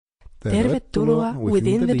Tervetuloa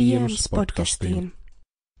Within the DMs podcastiin.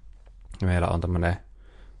 Meillä on tämmöinen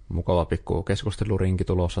mukava pikku keskustelurinki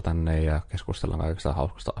tulossa tänne ja keskustellaan kaikesta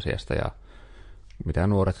hauskasta asiasta ja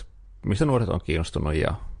mistä nuoret on kiinnostunut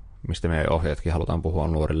ja mistä meidän ohjaajatkin halutaan puhua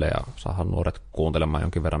nuorille ja saada nuoret kuuntelemaan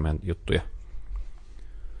jonkin verran meidän juttuja.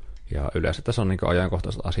 Ja yleensä tässä on niin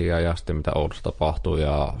ajankohtaista asiaa ja sitten mitä Oulussa tapahtuu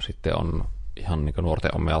ja sitten on ihan niin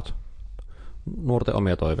nuorten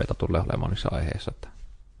omia toiveita tulee olemaan niissä aiheissa.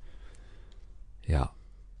 Ja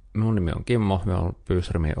minun nimi on Kimmo, minä olen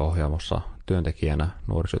Pyysärmin ohjaamossa työntekijänä,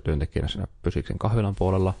 nuorisotyöntekijänä siinä Pysiksen kahvilan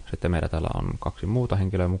puolella. Sitten meillä täällä on 2 muuta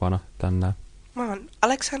henkilöä mukana tänään. Mä oon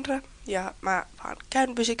Aleksandra ja mä vaan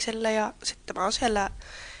käyn Pysiksellä ja sitten mä oon siellä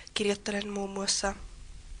kirjoittelen muun muassa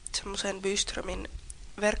semmoisen Byströmin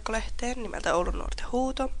verkkolehteen nimeltä Oulun nuorten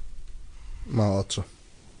huuto. Mä oon Otso.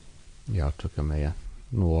 Ja Otsokin on meidän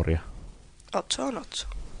nuoria. Otso on Otso.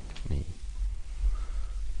 Niin.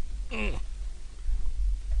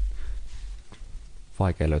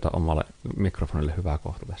 Vaikea löytää omalle mikrofonille hyvää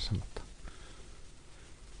kohta tässä, mutta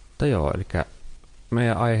joo, eli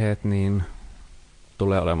meidän aiheet niin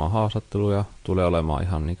tulee olemaan haastatteluja, tulee olemaan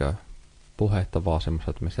ihan niinkö puhetta vaan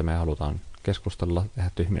semmoista, mistä me halutaan keskustella,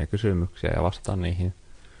 tehdä tyhmiä kysymyksiä ja vastata niihin.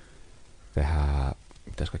 Tehdään,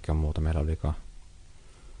 mitäs kaikkea muuta meillä olikaan?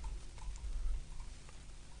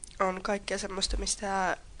 On kaikkea semmoista,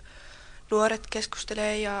 mistä nuoret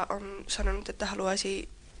keskustelee ja on sanonut, että haluaisi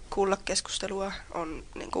kuulla keskustelua. On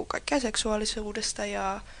niin kuin kaikkea seksuaalisuudesta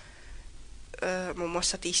ja muun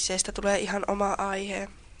muassa tisseistä tulee ihan oma aihe.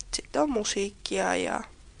 Sitten on musiikkia ja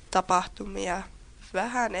tapahtumia,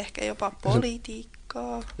 vähän ehkä jopa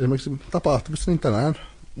politiikkaa. Esimerkiksi tapahtumista niin tänään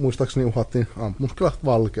muistaakseni uhattiin ampumuskelat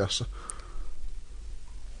Valkeassa.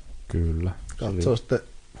 Kyllä. Katsoo sitten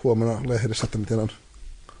huomenna lehdessä, että miten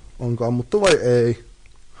onko ammuttu vai ei.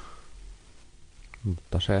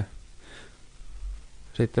 Mutta se.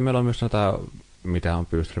 Sitten meillä on myös näitä, mitä on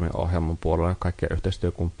Pyströmin ohjelman puolella, kaikkia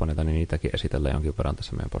yhteistyökumppaneita, niin niitäkin esitellään jonkin verran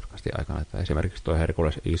tässä meidän podcastin aikana. Että esimerkiksi tuo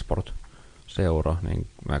Herkules eSport-seura, niin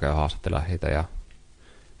mä käyn haastattelemaan heitä ja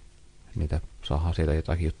niitä saadaan siitä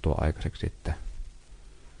jotakin juttua aikaiseksi sitten.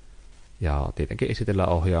 Ja tietenkin esitellään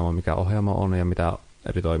ohjaamo, mikä ohjaamo on ja mitä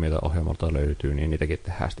eri toimijoita ohjaamolta löytyy, niin niitäkin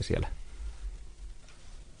tehdään sitten siellä.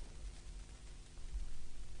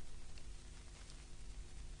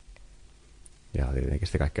 Ja tietenkin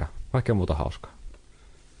sitten kaikkea muuta hauskaa.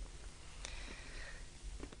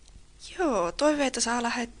 Joo, toiveita saa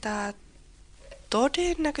lähettää.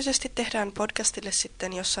 Todennäköisesti tehdään podcastille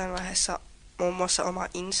sitten jossain vaiheessa muun muassa oma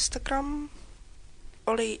Instagram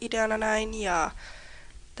oli ideana näin. Ja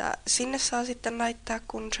sinne saa sitten laittaa,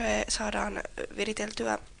 kun se saadaan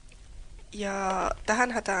viriteltyä. Ja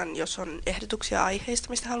tähän hätään, jos on ehdotuksia aiheista,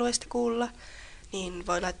 mistä haluaisitte kuulla, niin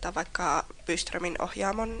voi laittaa vaikka Pyströmin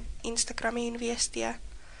ohjaamon Instagramiin viestiä.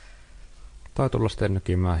 Tai tulla sitten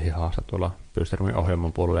nykimään hihasta tuolla Pyströmin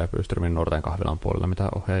ohjelman puolella ja Pyströmin nuorten kahvilan puolella, mitä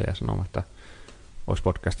ohjaaja sanoo, että olisi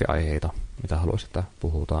podcastin aiheita, mitä haluaisi, että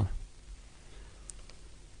puhutaan.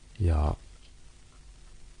 Ja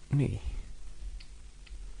niin.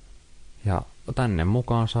 Ja tänne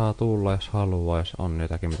mukaan saa tulla, jos haluaa, jos on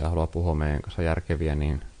jotakin, mitä haluaa puhua meidän kanssa järkeviä,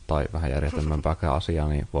 niin tai vähän järjestelmämpääkään asiaa,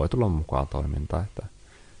 niin voi tulla mukaan toimintaan. Että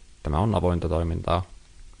tämä on avointa toimintaa.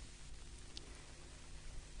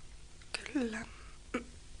 Kyllä.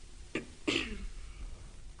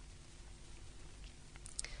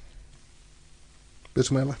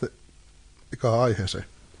 Pitäisikö meidän lähteä ikaan aiheeseen?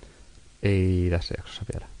 Ei tässä jaksossa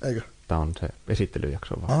vielä. Eikö? Tämä on se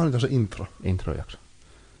esittelyjakso vaan. Nyt on se intro. Introjakso.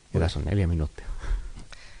 Ja tässä on 4 minuuttia.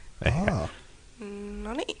 Ehkä.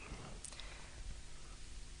 No niin.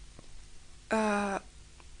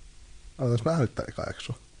 Aloitaanko me äänittää eka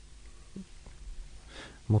jaksoa?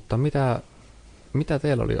 Mutta mitä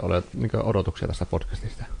teillä oli odotuksia tästä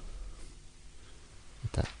podcastista?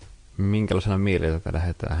 Minkälaisena mielellä te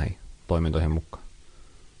lähdette näihin toimintoihin mukaan?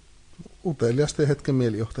 Uteliasta ja hetken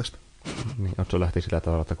mielijohteesta. Niin, Otso lähti sillä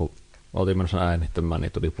tavalla, että kun oltiin menossa äänittämään,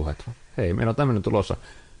 niin tuli puhet. Hei, meillä on tämmöinen tulossa.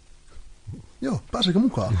 Joo, pääsekö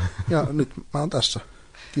mukaan? Ja nyt mä oon tässä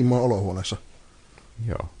Kimmon olohuoneessa.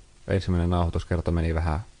 Joo. Ensimmäinen nauhoituskerta meni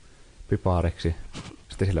vähän pipaariksi.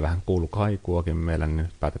 Sitten sillä vähän kuului kaikuakin meillä, niin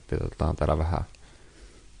nyt päätettiin, että otetaan täällä vähän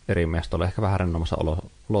eri mestolle, ehkä vähän rennommassa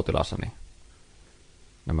olotilassa, niin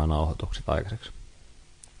nämä nauhoitukset aikaiseksi.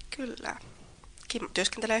 Kyllä. Kimmo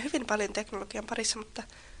työskentelee hyvin paljon teknologian parissa, mutta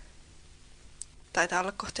taitaa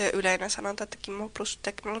olla kohta jo yleinen sanonta, että Kimmo plus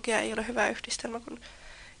teknologia ei ole hyvä yhdistelmä, kun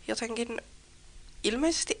jotenkin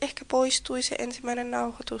ilmeisesti ehkä poistui se ensimmäinen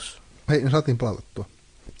nauhoitus. Hei, ne saatiin palautettua.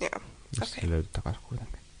 Joo, okei. Se löytyi takaisin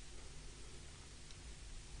kuitenkin.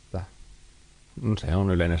 Tää. No, se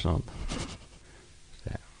on yleinen sanonta.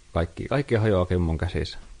 Kaikki hajoakin mun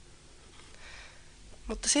käsissä.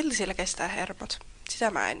 Mutta silti sillä kestää hermot.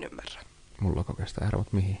 Sitä mä en ymmärrä. Mulla kestää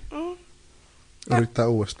hermot mihin? Yrittää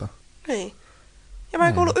uudestaan. Niin. Ja mä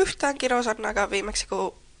en kuullut yhtään kirosannaakaan viimeksi,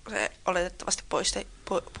 kun se oletettavasti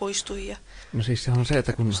poistui. Ja... No siis se on se,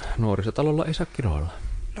 että kun nuorisotalolla ei saa kiroilla.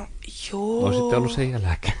 No joo. On sitten ollut sen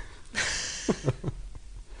jälkeen.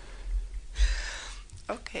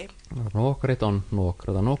 Okei. No, nuokkarit on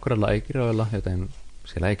nuokkareita. Nuokkarilla ei kiroilla, joten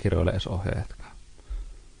siellä ei kiroile edes ohjaajatkaan.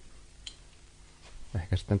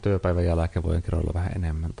 Ehkä sitten työpäivän jälkeen voi kiroilla vähän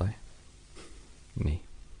enemmän tai... Niin.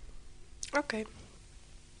 Okei.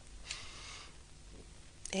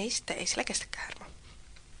 Ei sillä kestäkään hermo.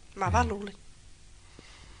 Mä vaan luulin.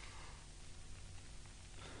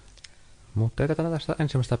 Mutta jätetään tästä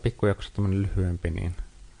ensimmäistä pikkujaksosta tämmönen lyhyempi, niin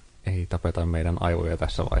ei tapeta meidän aivoja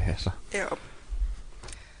tässä vaiheessa. Joo.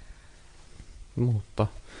 Mutta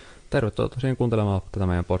tervetuloa tosiaan kuuntelemaan tätä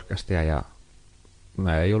meidän podcastia ja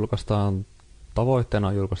me julkaistaan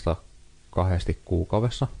tavoitteena julkaista 2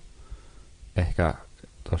 kuukaudessa. Ehkä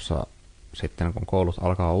tuossa sitten kun koulut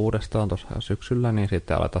alkaa uudestaan tuossa syksyllä, niin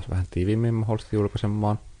sitten aletaan vähän tiiviimmin mahdollisesti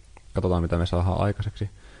julkaisemaan. Katsotaan mitä me saadaan aikaiseksi.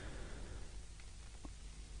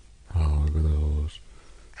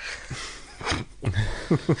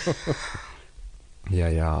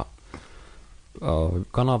 ja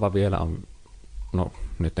kanava vielä on, no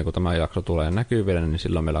nyt kun tämä jakso tulee näkyville, niin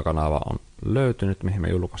silloin meillä kanava on löytynyt, mihin me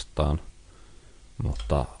julkaistaan.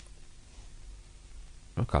 Mutta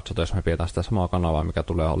katsotaan, jos me pidetään sitä samaa kanavaa, mikä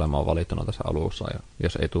tulee olemaan valittuna tässä alussa. Ja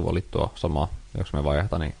jos ei tule valittua samaa, jos me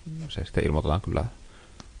vaihdetaan, niin se sitten ilmoitetaan kyllä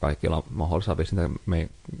kaikilla mahdollisilla meidän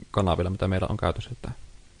kanavilla, mitä meillä on käytössä.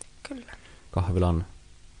 Kyllä.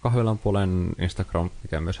 Kahvilan puolen Instagram,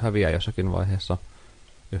 mikä myös häviää jossakin vaiheessa,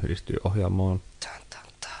 yhdistyy ohjaamoon.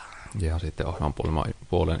 Ja sitten ohjelman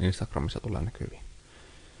puolen Instagramissa tulee näkyviin.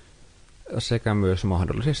 Sekä myös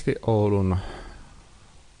mahdollisesti Oulun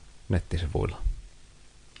nettisivuilla.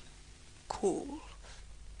 Cool.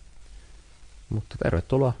 Mutta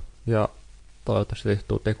tervetuloa ja toivottavasti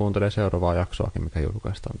tuutte kuuntelemaan seuraavaa jaksoakin, mikä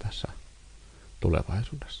julkaistaan tässä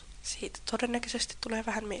tulevaisuudessa. Siitä todennäköisesti tulee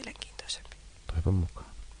vähän mielenkiintoisempi. Toivon mukaan.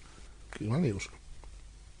 Kyllä niin uskon.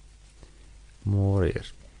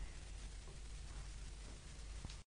 Morjes.